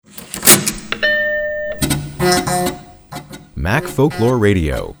Mac Folklore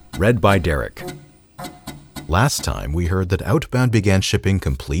Radio, read by Derek. Last time we heard that Outbound began shipping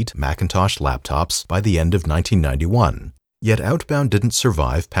complete Macintosh laptops by the end of 1991, yet Outbound didn't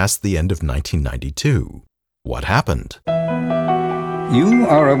survive past the end of 1992. What happened? You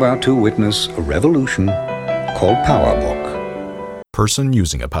are about to witness a revolution called PowerBook. Person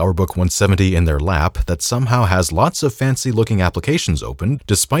using a PowerBook 170 in their lap that somehow has lots of fancy-looking applications open,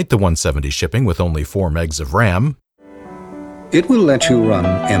 despite the 170 shipping with only 4 megs of RAM. It will let you run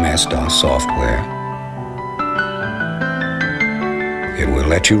MS-DOS software. It will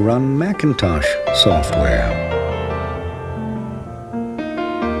let you run Macintosh software.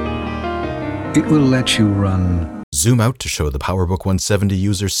 It will let you run... Zoom out to show the PowerBook 170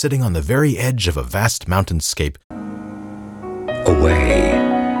 user sitting on the very edge of a vast mountainscape. Away.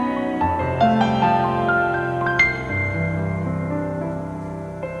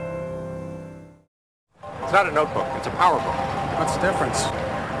 It's not a notebook, it's a PowerBook. What's the difference?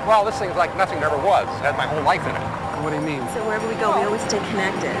 Well, this thing's like nothing there ever was. It has my whole life in it. What do you mean? So wherever we go, we always stay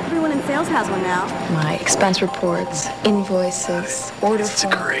connected. Everyone in sales has one now. My expense reports, invoices, order forms. It's a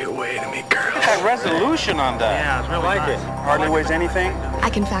great way to meet girls. Look at that resolution on that. Yeah, it's really like nice. it. Hardly weighs anything.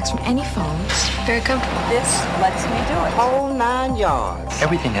 I can fax from any phone. Very comfortable. This lets me do it. Whole 9 yards.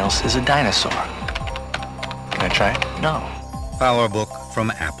 Everything else is a dinosaur. Can I try it? No. PowerBook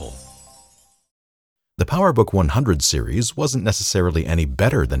from Apple. The PowerBook 100 series wasn't necessarily any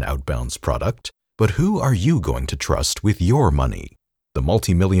better than Outbound's product, but who are you going to trust with your money? The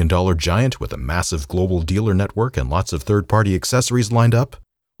multi-million-dollar giant with a massive global dealer network and lots of third-party accessories lined up?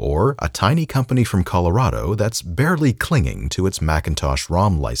 Or a tiny company from Colorado that's barely clinging to its Macintosh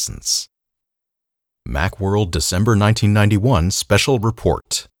ROM license? Macworld December 1991 Special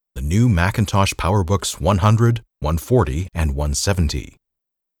Report. The new Macintosh PowerBooks 100, 140, and 170.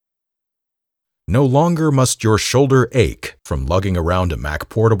 No longer must your shoulder ache from lugging around a Mac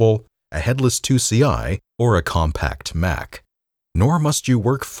Portable, a headless 2CI, or a compact Mac. Nor must you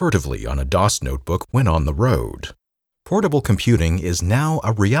work furtively on a DOS notebook when on the road. Portable computing is now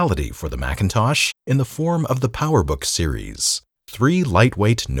a reality for the Macintosh in the form of the PowerBook series. 3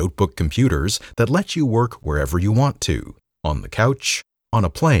 lightweight notebook computers that let you work wherever you want to, on the couch, on a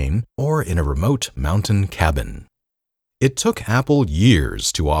plane, or in a remote mountain cabin. It took Apple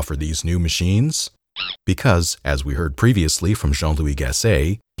years to offer these new machines because, as we heard previously from Jean-Louis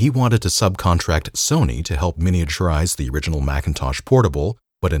Gasset, he wanted to subcontract Sony to help miniaturize the original Macintosh Portable,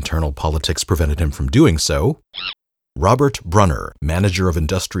 but internal politics prevented him from doing so. Robert Brunner, manager of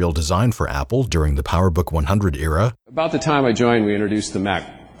industrial design for Apple during the PowerBook 100 era. About the time I joined, we introduced the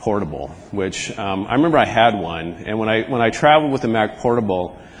Mac Portable, which I remember I had one, and when I traveled with the Mac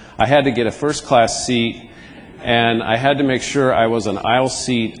Portable, I had to get a first-class seat, and I had to make sure I was an aisle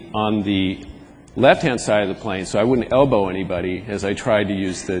seat on the left-hand side of the plane so I wouldn't elbow anybody as I tried to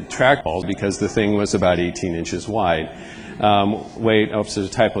use the trackball because the thing was about 18 inches wide. There's a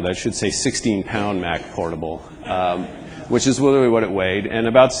typo. That should say 16-pound Mac Portable, which is literally what it weighed. And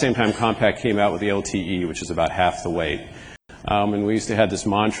about the same time, Compaq came out with the LTE, which is about half the weight. And we used to have this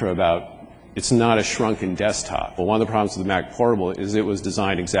mantra about it's not a shrunken desktop. Well, one of the problems with the Mac Portable is it was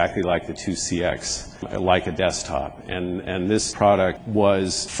designed exactly like the 2CX, like a desktop. And this product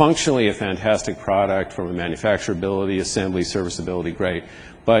was functionally a fantastic product from a manufacturability, assembly, serviceability, great.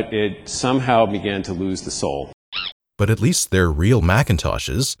 But it somehow began to lose the soul. But at least they're real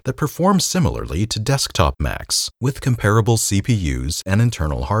Macintoshes that perform similarly to desktop Macs, with comparable CPUs and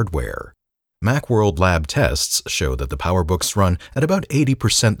internal hardware. Macworld lab tests show that the PowerBooks run at about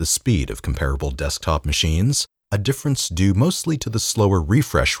 80% the speed of comparable desktop machines, a difference due mostly to the slower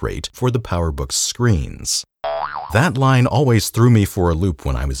refresh rate for the PowerBooks screens. That line always threw me for a loop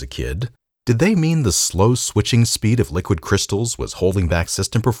when I was a kid. Did they mean the slow switching speed of liquid crystals was holding back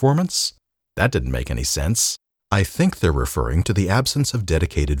system performance? That didn't make any sense. I think they're referring to the absence of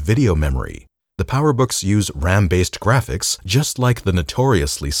dedicated video memory. The PowerBooks use RAM-based graphics just like the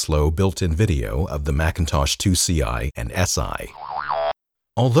notoriously slow built-in video of the Macintosh 2CI and SI.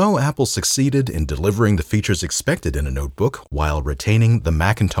 Although Apple succeeded in delivering the features expected in a notebook while retaining the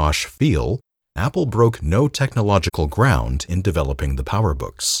Macintosh feel, Apple broke no technological ground in developing the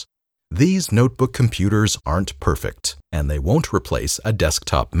PowerBooks. These notebook computers aren't perfect, and they won't replace a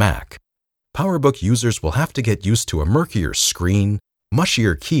desktop Mac. PowerBook users will have to get used to a murkier screen,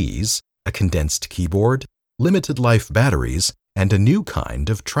 mushier keys, a condensed keyboard, limited-life batteries, and a new kind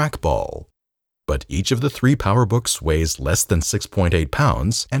of trackball. But each of the 3 PowerBooks weighs less than 6.8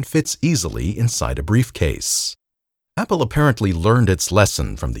 pounds and fits easily inside a briefcase. Apple apparently learned its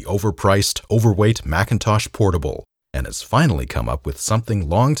lesson from the overpriced, overweight Macintosh Portable, and has finally come up with something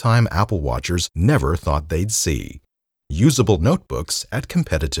longtime Apple watchers never thought they'd see: usable notebooks at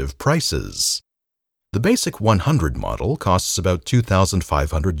competitive prices. The Basic 100 model costs about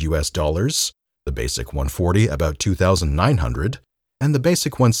 $2,500, the Basic 140 about $2,900, and the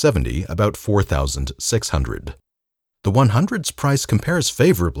Basic 170 about $4,600. The 100's price compares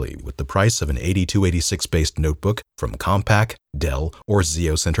favorably with the price of an 8286-based notebook from Compaq, Dell, or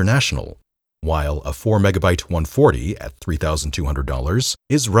Zeos International, while a 4MB 140 at $3,200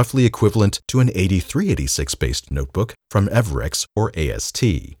 is roughly equivalent to an 8386-based notebook from Everex or AST.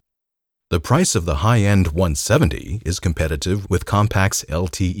 The price of the high-end 170 is competitive with Compaq's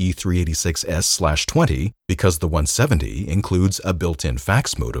LTE 386S/20 because the 170 includes a built-in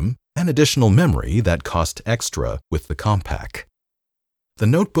fax modem and additional memory that cost extra with the Compaq. The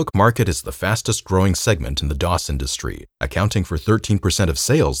notebook market is the fastest-growing segment in the DOS industry, accounting for 13% of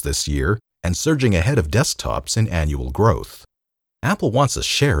sales this year and surging ahead of desktops in annual growth. Apple wants a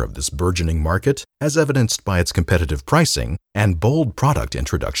share of this burgeoning market, as evidenced by its competitive pricing and bold product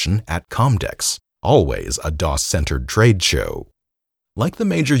introduction at Comdex, always a DOS-centered trade show. Like the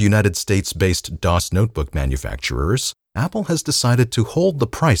major United States-based DOS notebook manufacturers, Apple has decided to hold the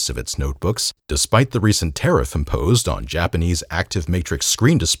price of its notebooks despite the recent tariff imposed on Japanese active matrix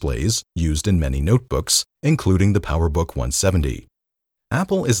screen displays used in many notebooks, including the PowerBook 170.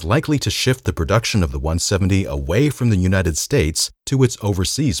 Apple is likely to shift the production of the 170 away from the United States to its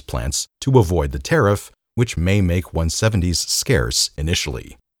overseas plants to avoid the tariff, which may make 170s scarce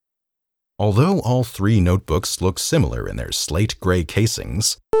initially. Although all three notebooks look similar in their slate gray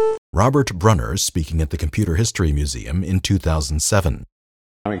casings, Robert Brunner speaking at the Computer History Museum in 2007.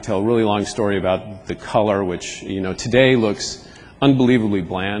 I can tell a really long story about the color, which today looks unbelievably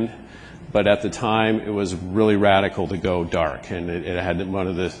bland. But at the time, it was really radical to go dark, and it had one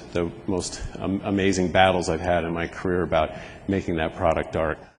of the most amazing battles I've had in my career about making that product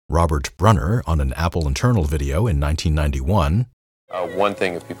dark. Robert Brunner on an Apple internal video in 1991. One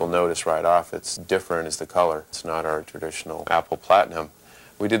thing that people notice right off it's different is the color. It's not our traditional Apple Platinum.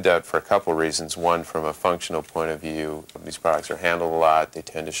 We did that for a couple reasons. One, from a functional point of view, these products are handled a lot. They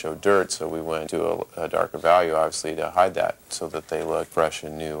tend to show dirt, so we went to a darker value, obviously, to hide that so that they look fresh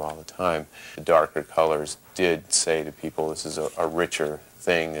and new all the time. The darker colors did say to people this is a richer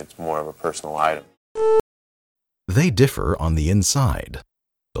thing. It's more of a personal item. They differ on the inside.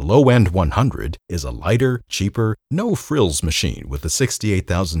 The low-end 100 is a lighter, cheaper, no-frills machine with a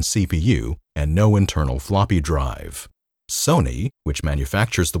 68,000 CPU and no internal floppy drive. Sony, which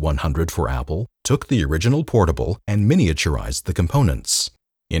manufactures the 100 for Apple, took the original portable and miniaturized the components.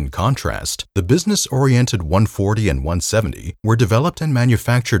 In contrast, the business-oriented 140 and 170 were developed and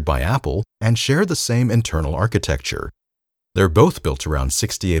manufactured by Apple and share the same internal architecture. They're both built around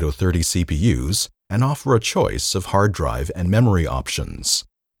 68030 CPUs and offer a choice of hard drive and memory options.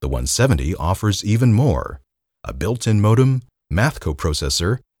 The 170 offers even more: a built-in modem, math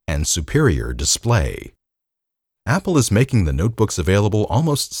coprocessor, and superior display. Apple is making the notebooks available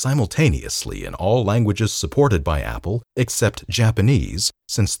almost simultaneously in all languages supported by Apple except Japanese,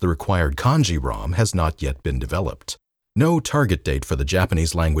 since the required kanji-ROM has not yet been developed. No target date for the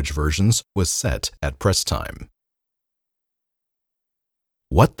Japanese language versions was set at press time.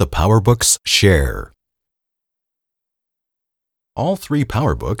 What the PowerBooks share. All three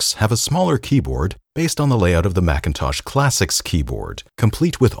PowerBooks have a smaller keyboard based on the layout of the Macintosh Classics keyboard,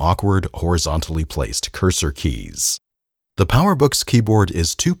 complete with awkward, horizontally placed cursor keys. The PowerBook's keyboard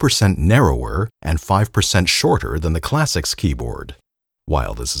is 2% narrower and 5% shorter than the Classics keyboard.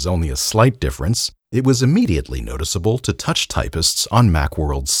 While this is only a slight difference, it was immediately noticeable to touch typists on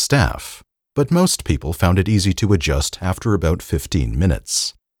Macworld's staff, but most people found it easy to adjust after about 15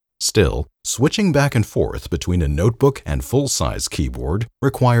 minutes. Still, switching back and forth between a notebook and full-size keyboard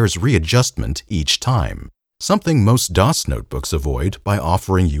requires readjustment each time, something most DOS notebooks avoid by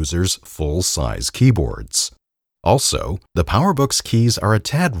offering users full-size keyboards. Also, the PowerBook's keys are a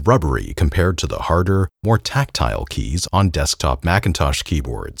tad rubbery compared to the harder, more tactile keys on desktop Macintosh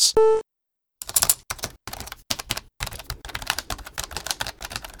keyboards.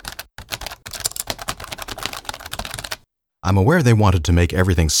 I'm aware they wanted to make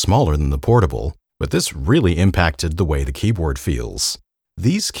everything smaller than the portable, but this really impacted the way the keyboard feels.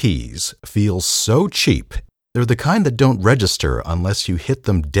 These keys feel so cheap. They're the kind that don't register unless you hit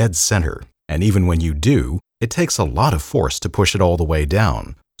them dead center, and even when you do, it takes a lot of force to push it all the way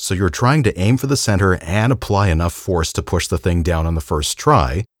down. So you're trying to aim for the center and apply enough force to push the thing down on the first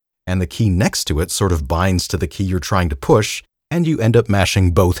try, and the key next to it sort of binds to the key you're trying to push, and you end up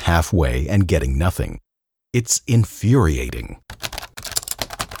mashing both halfway and getting nothing. It's infuriating.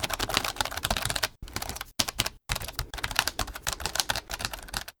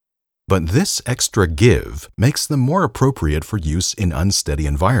 But this extra give makes them more appropriate for use in unsteady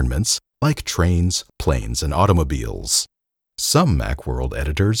environments like trains, planes, and automobiles. Some Macworld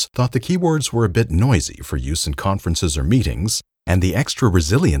editors thought the keyboards were a bit noisy for use in conferences or meetings, and the extra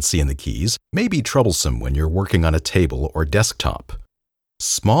resiliency in the keys may be troublesome when you're working on a table or desktop.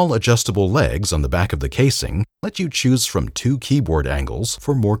 Small adjustable legs on the back of the casing let you choose from 2 keyboard angles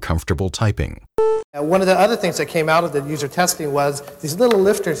for more comfortable typing. One of the other things that came out of the user testing was these little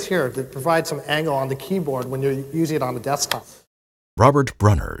lifters here that provide some angle on the keyboard when you're using it on the desktop. Robert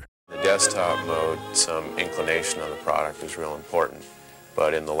Brunner. In the desktop mode, some inclination on the product is real important,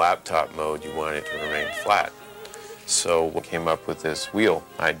 but in the laptop mode, you want it to remain flat. So we came up with this wheel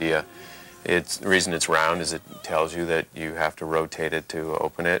idea. The reason it's round is it tells you that you have to rotate it to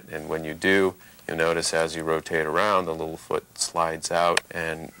open it, and when you do, you'll notice as you rotate around, the little foot slides out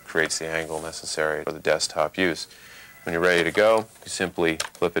and creates the angle necessary for the desktop use. When you're ready to go, you simply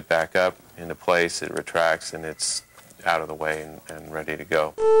flip it back up into place, it retracts, and it's out of the way and ready to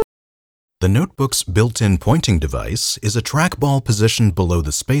go. The notebook's built-in pointing device is a trackball positioned below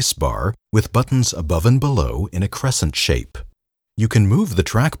the space bar with buttons above and below in a crescent shape. You can move the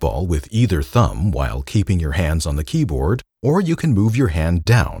trackball with either thumb while keeping your hands on the keyboard, or you can move your hand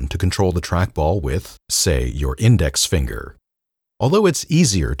down to control the trackball with, say, your index finger. Although it's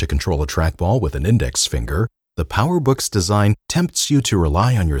easier to control a trackball with an index finger, the PowerBook's design tempts you to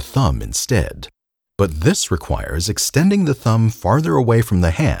rely on your thumb instead. But this requires extending the thumb farther away from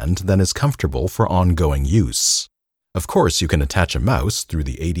the hand than is comfortable for ongoing use. Of course, you can attach a mouse through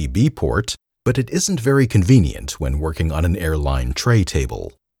the ADB port, but it isn't very convenient when working on an airline tray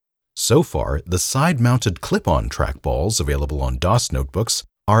table. So far, the side-mounted clip-on trackballs available on DOS notebooks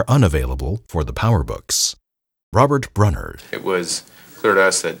are unavailable for the PowerBooks. Robert Brunner. It was clear to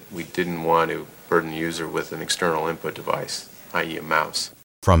us that we didn't want to burden the user with an external input device, i.e. a mouse.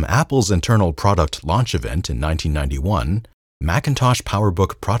 From Apple's internal product launch event in 1991, Macintosh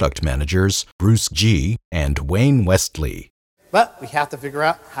PowerBook product managers Bruce G. and Wayne Westley. But we have to figure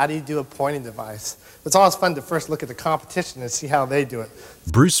out, how do you do a pointing device? It's always fun to first look at the competition and see how they do it.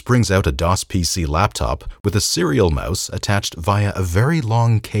 Bruce brings out a DOS PC laptop with a serial mouse attached via a very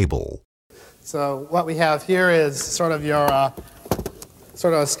long cable. So what we have here is sort of your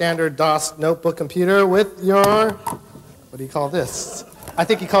sort of a standard DOS notebook computer with your, what do you call this? I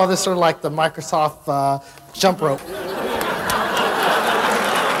think you call this sort of like the Microsoft jump rope.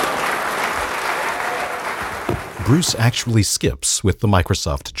 Bruce actually skips with the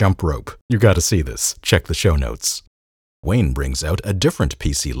Microsoft jump rope. You gotta see this. Check the show notes. Wayne brings out a different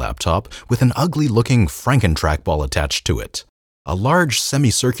PC laptop with an ugly-looking Franken trackball attached to it. A large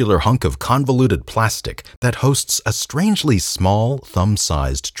semicircular hunk of convoluted plastic that hosts a strangely small,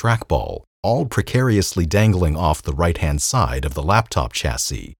 thumb-sized trackball, all precariously dangling off the right-hand side of the laptop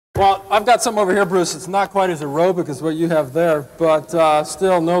chassis. Well, I've got something over here, Bruce. It's not quite as aerobic as what you have there, but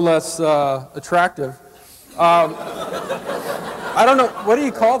still no less attractive. I don't know, what do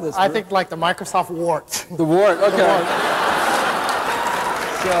you call this? I think like the Microsoft Wart. The Wart, okay.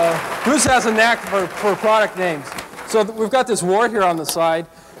 So, Bruce has a knack for product names. So we've got this Wart here on the side,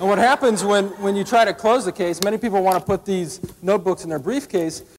 and what happens when you try to close the case, many people want to put these notebooks in their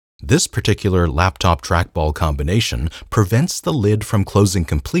briefcase. This particular laptop trackball combination prevents the lid from closing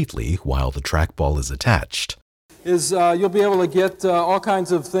completely while the trackball is attached. You'll be able to get all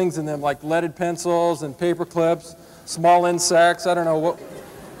kinds of things in them, like leaded pencils and paper clips, small insects, I don't know,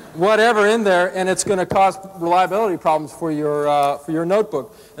 whatever in there, and it's going to cause reliability problems for your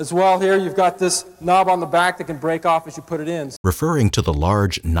notebook. As well, here you've got this knob on the back that can break off as you put it in. Referring to the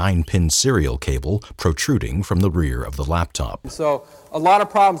large 9-pin serial cable protruding from the rear of the laptop. So a lot of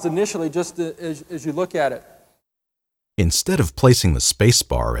problems initially just as you look at it. Instead of placing the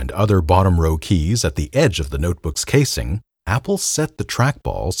spacebar and other bottom row keys at the edge of the notebook's casing, Apple set the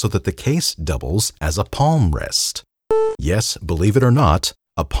trackball so that the case doubles as a palm rest. Yes, believe it or not,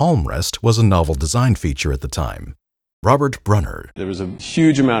 a palm rest was a novel design feature at the time. Robert Brunner. There was a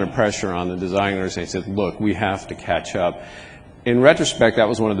huge amount of pressure on the designers. They said, look, we have to catch up. In retrospect, that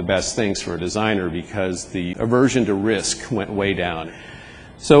was one of the best things for a designer because the aversion to risk went way down.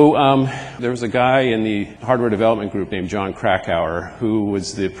 So there was a guy in the hardware development group named John Krakauer who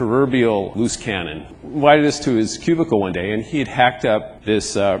was the proverbial loose cannon. Invited us to his cubicle one day, and he had hacked up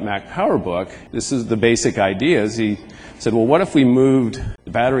this Mac PowerBook. This is the basic ideas. He said, well, what if we moved the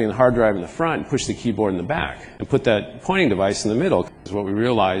battery and the hard drive in the front and pushed the keyboard in the back and put that pointing device in the middle? Because what we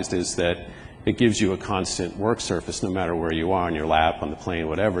realized is that it gives you a constant work surface no matter where you are, on your lap, on the plane,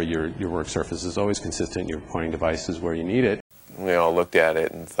 whatever. Your work surface is always consistent. Your pointing device is where you need it. We all looked at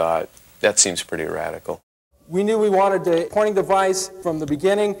it and thought, that seems pretty radical. We knew we wanted a pointing device from the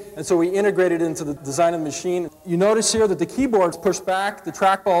beginning, and so we integrated it into the design of the machine. You notice here that the keyboard's pushed back, the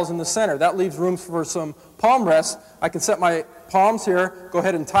trackball's in the center. That leaves room for some palm rest. I can set my palms here, go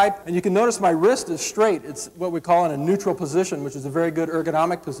ahead and type, and you can notice my wrist is straight. It's what we call in a neutral position, which is a very good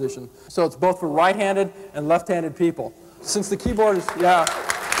ergonomic position. So it's both for right-handed and left-handed people. Since the keyboard is, it's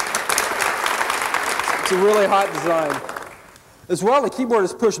a really hot design. As well, the keyboard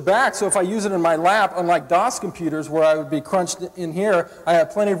is pushed back, so if I use it in my lap, unlike DOS computers where I would be crunched in here, I have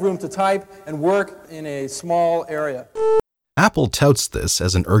plenty of room to type and work in a small area. Apple touts this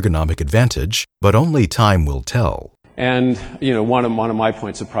as an ergonomic advantage, but only time will tell. And one of my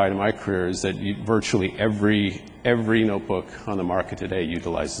points of pride in my career is that virtually every notebook on the market today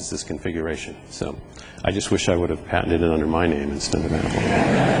utilizes this configuration. So I just wish I would have patented it under my name instead of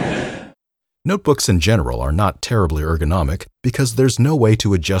Apple. Notebooks in general are not terribly ergonomic because there's no way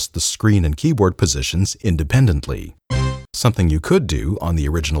to adjust the screen and keyboard positions independently, something you could do on the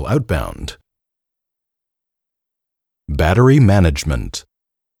original Outbound. Battery management.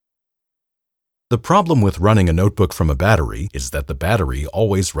 The problem with running a notebook from a battery is that the battery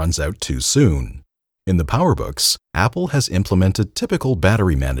always runs out too soon. In the PowerBooks, Apple has implemented typical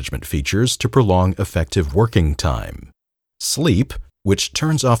battery management features to prolong effective working time. Sleep, which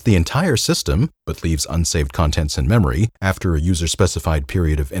turns off the entire system but leaves unsaved contents in memory after a user-specified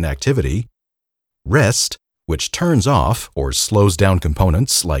period of inactivity. Rest, which turns off or slows down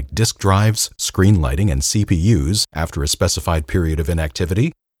components like disk drives, screen lighting, and CPUs after a specified period of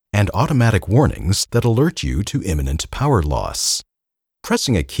inactivity. And automatic warnings that alert you to imminent power loss.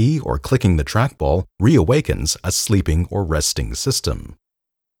 Pressing a key or clicking the trackball reawakens a sleeping or resting system.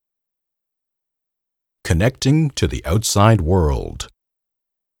 Connecting to the outside world.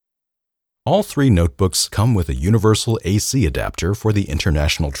 All three notebooks come with a universal AC adapter for the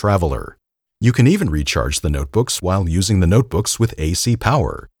international traveler. You can even recharge the notebooks while using the notebooks with AC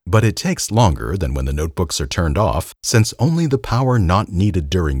power, but it takes longer than when the notebooks are turned off, since only the power not needed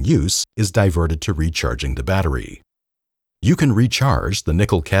during use is diverted to recharging the battery. You can recharge the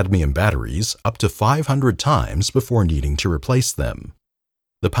nickel-cadmium batteries up to 500 times before needing to replace them.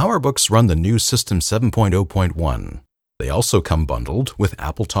 The PowerBooks run the new System 7.0.1. They also come bundled with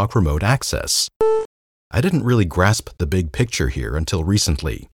AppleTalk Remote Access. I didn't really grasp the big picture here until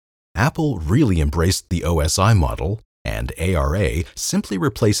recently. Apple really embraced the OSI model, and ARA simply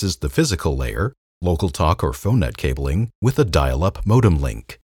replaces the physical layer, local talk or PhoneNet cabling, with a dial-up modem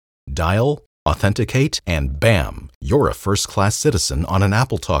link. Dial, authenticate, and bam, you're a first-class citizen on an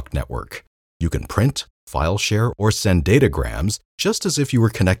AppleTalk network. You can print, file share, or send datagrams just as if you were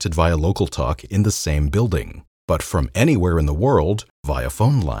connected via local talk in the same building, but from anywhere in the world via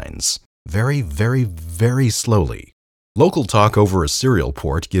phone lines. Very, very, very slowly. Local talk over a serial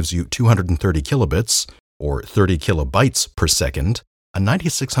port gives you 230 kilobits, or 30 kilobytes per second. A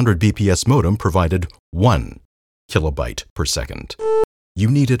 9600 BPS modem provided 1 kilobyte per second. You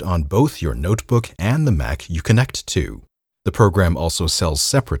need it on both your notebook and the Mac you connect to. The program also sells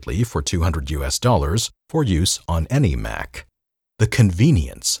separately for $200 for use on any Mac. The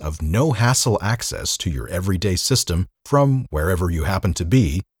convenience of no-hassle access to your everyday system from wherever you happen to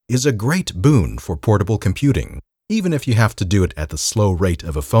be is a great boon for portable computing, even if you have to do it at the slow rate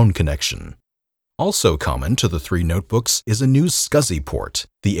of a phone connection. Also common to the three notebooks is a new SCSI port,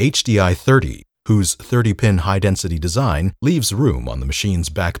 the HDI 30, whose 30-pin high-density design leaves room on the machine's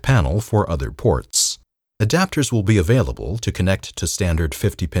back panel for other ports. Adapters will be available to connect to standard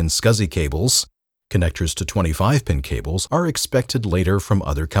 50-pin SCSI cables. Connectors to 25-pin cables are expected later from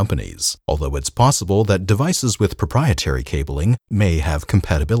other companies, although it's possible that devices with proprietary cabling may have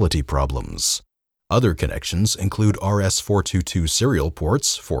compatibility problems. Other connections include RS-422 serial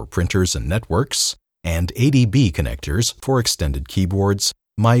ports for printers and networks, and ADB connectors for extended keyboards,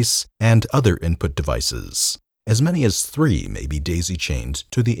 mice, and other input devices. As many as 3 may be daisy-chained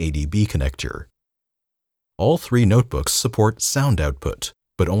to the ADB connector. All three notebooks support sound output,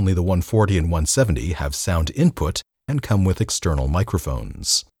 but only the 140 and 170 have sound input and come with external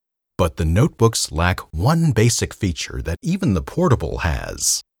microphones. But the notebooks lack one basic feature that even the Portable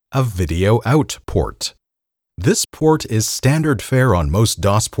has: a video out port. This port is standard fare on most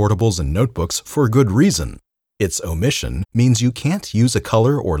DOS portables and notebooks for good reason. Its omission means you can't use a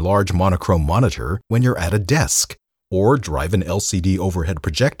color or large monochrome monitor when you're at a desk, or drive an LCD overhead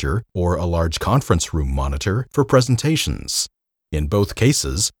projector or a large conference room monitor for presentations. In both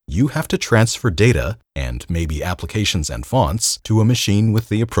cases, you have to transfer data, and maybe applications and fonts, to a machine with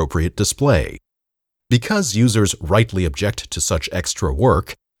the appropriate display. Because users rightly object to such extra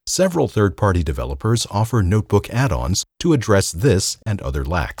work, several third-party developers offer notebook add-ons to address this and other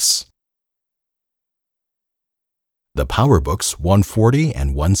lacks. the PowerBooks 140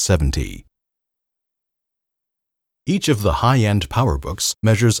 and 170. Each of the high-end PowerBooks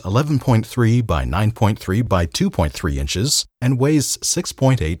measures 11.3 by 9.3 by 2.3 inches and weighs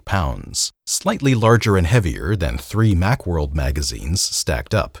 6.8 pounds, slightly larger and heavier than 3 Macworld magazines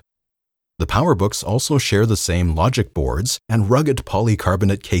stacked up. The PowerBooks also share the same logic boards and rugged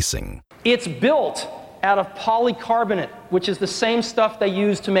polycarbonate casing. It's built out of polycarbonate, which is the same stuff they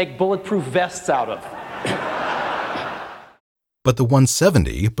use to make bulletproof vests out of. But the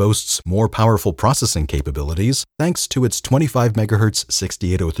 170 boasts more powerful processing capabilities thanks to its 25 MHz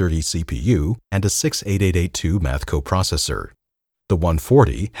 68030 CPU and a 68882 math coprocessor. The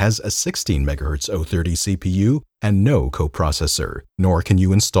 140 has a 16 MHz 030 CPU and no coprocessor, nor can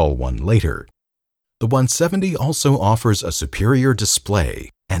you install one later. The 170 also offers a superior display,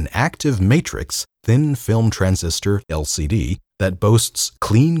 an active matrix thin film transistor LCD that boasts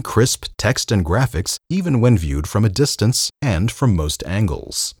clean, crisp text and graphics even when viewed from a distance and from most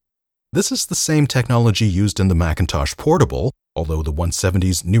angles. This is the same technology used in the Macintosh Portable, although the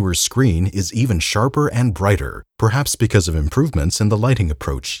 170's newer screen is even sharper and brighter, perhaps because of improvements in the lighting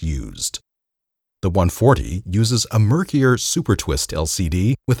approach used. The 140 uses a murkier Super Twist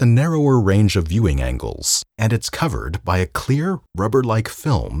LCD with a narrower range of viewing angles, and it's covered by a clear, rubber-like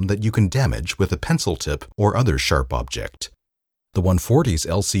film that you can damage with a pencil tip or other sharp object. The 140's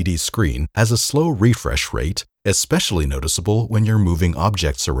LCD screen has a slow refresh rate, especially noticeable when you're moving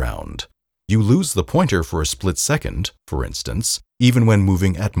objects around. You lose the pointer for a split second, for instance, even when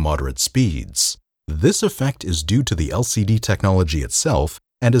moving at moderate speeds. This effect is due to the LCD technology itself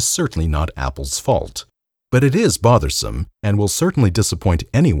and is certainly not Apple's fault. But it is bothersome and will certainly disappoint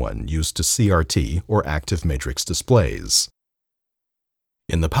anyone used to CRT or active matrix displays.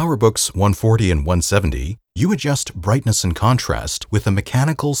 In the PowerBooks 140 and 170, you adjust brightness and contrast with a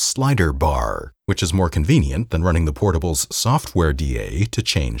mechanical slider bar, which is more convenient than running the Portable's software DA to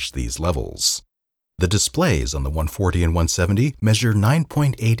change these levels. The displays on the 140 and 170 measure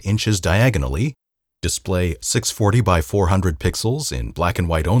 9.8 inches diagonally, display 640 by 400 pixels in black and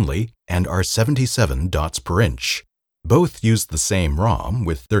white only, and are 77 dots per inch. Both use the same ROM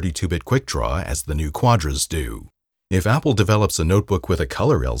with 32-bit QuickDraw as the new Quadras do. If Apple develops a notebook with a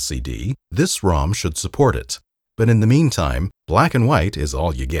color LCD, this ROM should support it. But in the meantime, black and white is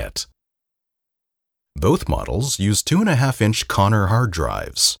all you get. Both models use 2.5-inch Conner hard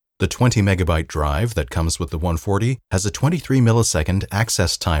drives. The 20 megabyte drive that comes with the 140 has a 23 millisecond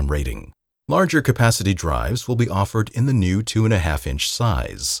access time rating. Larger capacity drives will be offered in the new 2.5-inch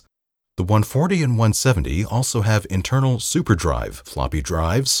size. The 140 and 170 also have internal SuperDrive floppy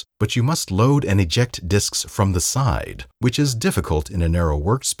drives, but you must load and eject disks from the side, which is difficult in a narrow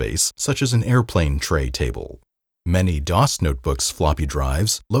workspace such as an airplane tray table. Many DOS notebooks' floppy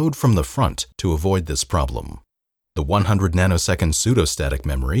drives load from the front to avoid this problem. The 100 nanosecond pseudostatic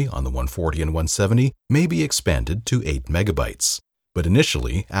memory on the 140 and 170 may be expanded to 8 megabytes, but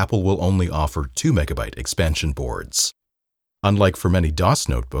initially Apple will only offer 2 megabyte expansion boards. Unlike for many DOS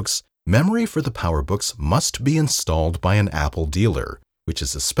notebooks, memory for the PowerBooks must be installed by an Apple dealer, which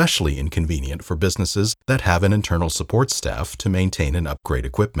is especially inconvenient for businesses that have an internal support staff to maintain and upgrade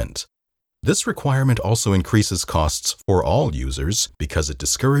equipment. This requirement also increases costs for all users because it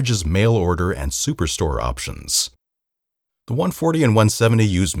discourages mail order and superstore options. The 140 and 170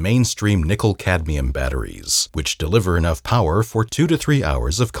 use mainstream nickel-cadmium batteries, which deliver enough power for 2 to 3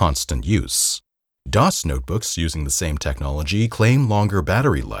 hours of constant use. DOS notebooks using the same technology claim longer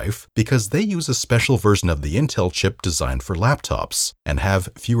battery life because they use a special version of the Intel chip designed for laptops and have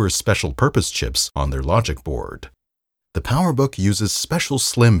fewer special-purpose chips on their logic board. The PowerBook uses special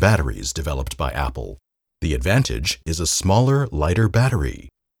slim batteries developed by Apple. The advantage is a smaller, lighter battery.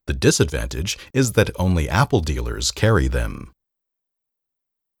 The disadvantage is that only Apple dealers carry them.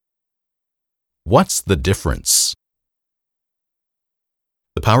 What's the difference?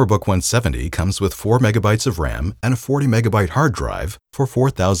 The PowerBook 170 comes with 4 megabytes of RAM and a 40 megabyte hard drive for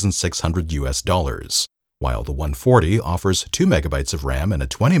 $4,600, while the 140 offers 2 megabytes of RAM and a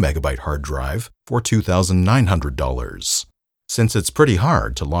 20 megabyte hard drive for $2,900. Since it's pretty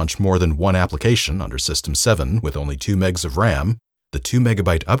hard to launch more than one application under System 7 with only 2 megs of RAM, the 2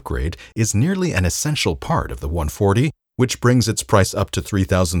 megabyte upgrade is nearly an essential part of the 140, which brings its price up to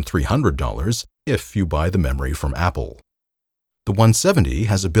 $3,300 if you buy the memory from Apple. The 170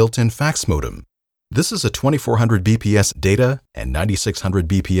 has a built-in fax modem. This is a 2400 bps data and 9600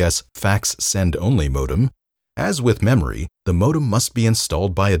 bps fax send-only modem. As with memory, the modem must be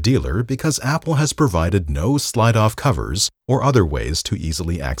installed by a dealer because Apple has provided no slide-off covers or other ways to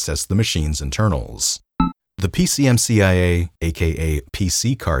easily access the machine's internals. The PCMCIA, aka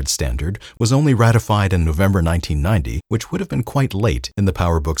PC card standard, was only ratified in November 1990, which would have been quite late in the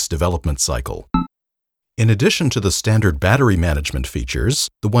PowerBook's development cycle. In addition to the standard battery management features,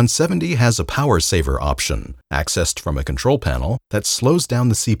 the 170 has a power saver option, accessed from a control panel, that slows down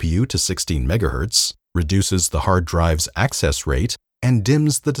the CPU to 16 MHz, reduces the hard drive's access rate, and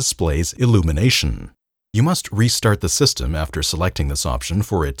dims the display's illumination. You must restart the system after selecting this option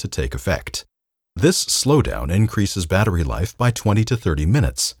for it to take effect. This slowdown increases battery life by 20 to 30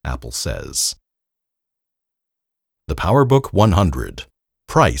 minutes, Apple says. The PowerBook 100.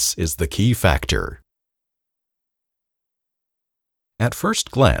 Price is the key factor. At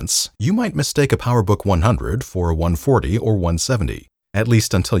first glance, you might mistake a PowerBook 100 for a 140 or 170, at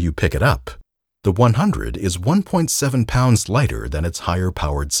least until you pick it up. The 100 is 1.7 pounds lighter than its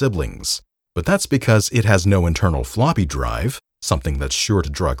higher-powered siblings, but that's because it has no internal floppy drive, something that's sure to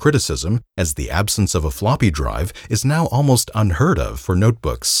draw criticism, as the absence of a floppy drive is now almost unheard of for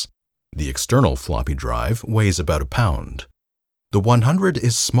notebooks. The external floppy drive weighs about a pound. The 100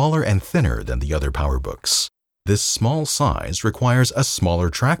 is smaller and thinner than the other PowerBooks. This small size requires a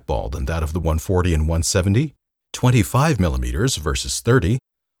smaller trackball than that of the 140 and 170, 25 millimeters versus 30,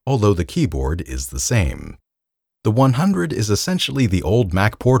 although the keyboard is the same. The 100 is essentially the old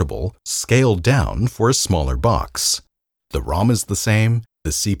Mac Portable scaled down for a smaller box. The ROM is the same,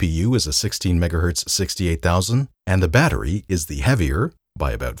 the CPU is a 16 MHz 68000, and the battery is the heavier,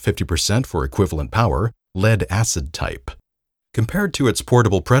 by about 50% for equivalent power, lead-acid type. Compared to its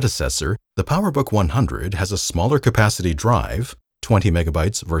portable predecessor, the PowerBook 100 has a smaller capacity drive, 20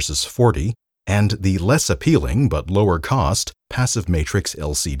 megabytes versus 40, and the less appealing but lower cost Passive Matrix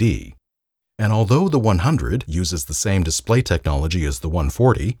LCD. And although the 100 uses the same display technology as the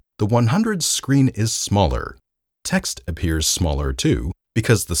 140, the 100's screen is smaller. Text appears smaller too,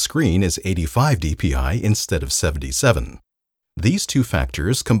 because the screen is 85 dpi instead of 77. These two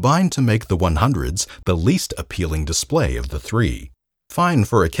factors combine to make the 100s the least appealing display of the three. Fine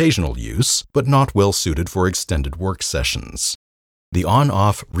for occasional use, but not well suited for extended work sessions. The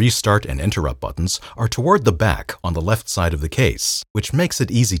on-off, restart, and interrupt buttons are toward the back on the left side of the case, which makes it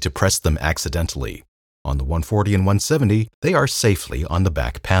easy to press them accidentally. On the 140 and 170, they are safely on the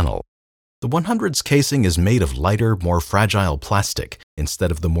back panel. The 100's casing is made of lighter, more fragile plastic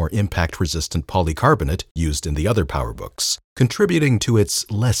instead of the more impact-resistant polycarbonate used in the other PowerBooks, contributing to its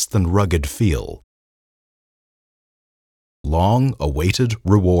less-than-rugged feel. Long-awaited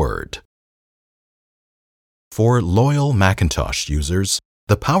reward. For loyal Macintosh users,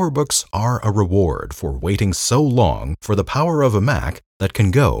 the PowerBooks are a reward for waiting so long for the power of a Mac that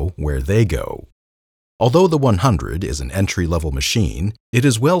can go where they go. Although the 100 is an entry-level machine, it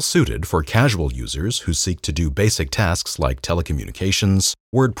is well suited for casual users who seek to do basic tasks like telecommunications,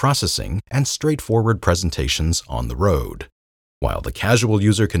 word processing, and straightforward presentations on the road. While the casual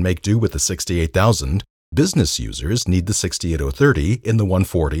user can make do with the 68000, business users need the 68030 in the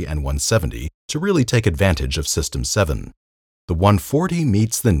 140 and 170 to really take advantage of System 7. The 140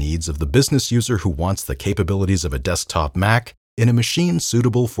 meets the needs of the business user who wants the capabilities of a desktop Mac in a machine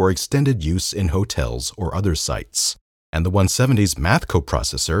suitable for extended use in hotels or other sites. And the 170's math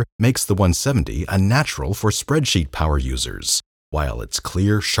coprocessor makes the 170 a natural for spreadsheet power users, while its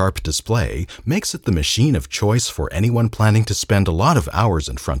clear, sharp display makes it the machine of choice for anyone planning to spend a lot of hours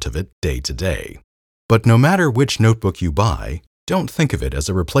in front of it day to day. But no matter which notebook you buy, don't think of it as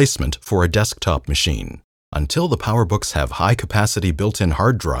a replacement for a desktop machine. Until the PowerBooks have high-capacity built-in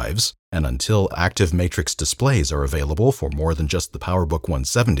hard drives, and until active matrix displays are available for more than just the PowerBook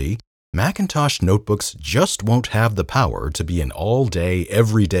 170, Macintosh notebooks just won't have the power to be an all-day,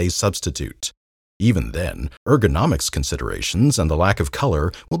 everyday substitute. Even then, ergonomics considerations and the lack of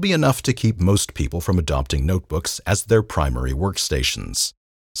color will be enough to keep most people from adopting notebooks as their primary workstations.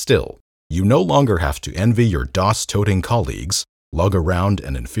 Still, you no longer have to envy your DOS-toting colleagues, lug around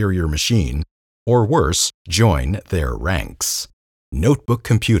an inferior machine, or worse, join their ranks. Notebook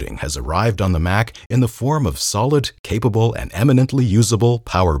computing has arrived on the Mac in the form of solid, capable, and eminently usable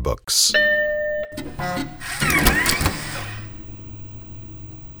PowerBooks.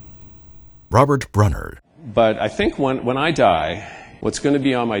 Robert Brunner. But I think when I die, what's going to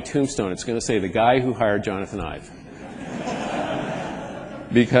be on my tombstone, it's going to say the guy who hired Jonathan Ive.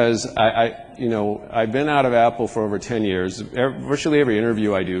 Because I've been out of Apple for over 10 years. Virtually every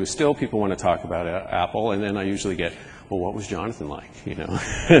interview I do, still people want to talk about Apple, and then I usually get, well, what was Jonathan like?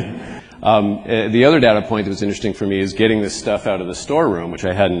 The other data point that was interesting for me is getting this stuff out of the storeroom, which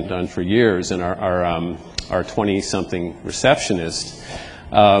I hadn't done for years, and our 20-something receptionist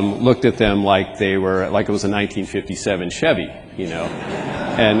looked at them like it was a 1957 Chevy,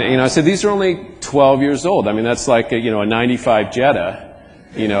 And I said, these are only 12 years old. I mean, that's like a 95 Jetta,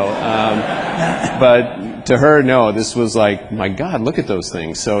 but to her, no, this was like, my God, look at those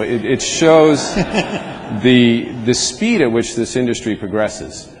things. So it shows the speed at which this industry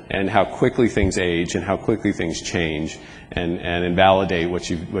progresses, and how quickly things age and how quickly things change and invalidate what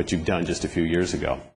you've done just a few years ago.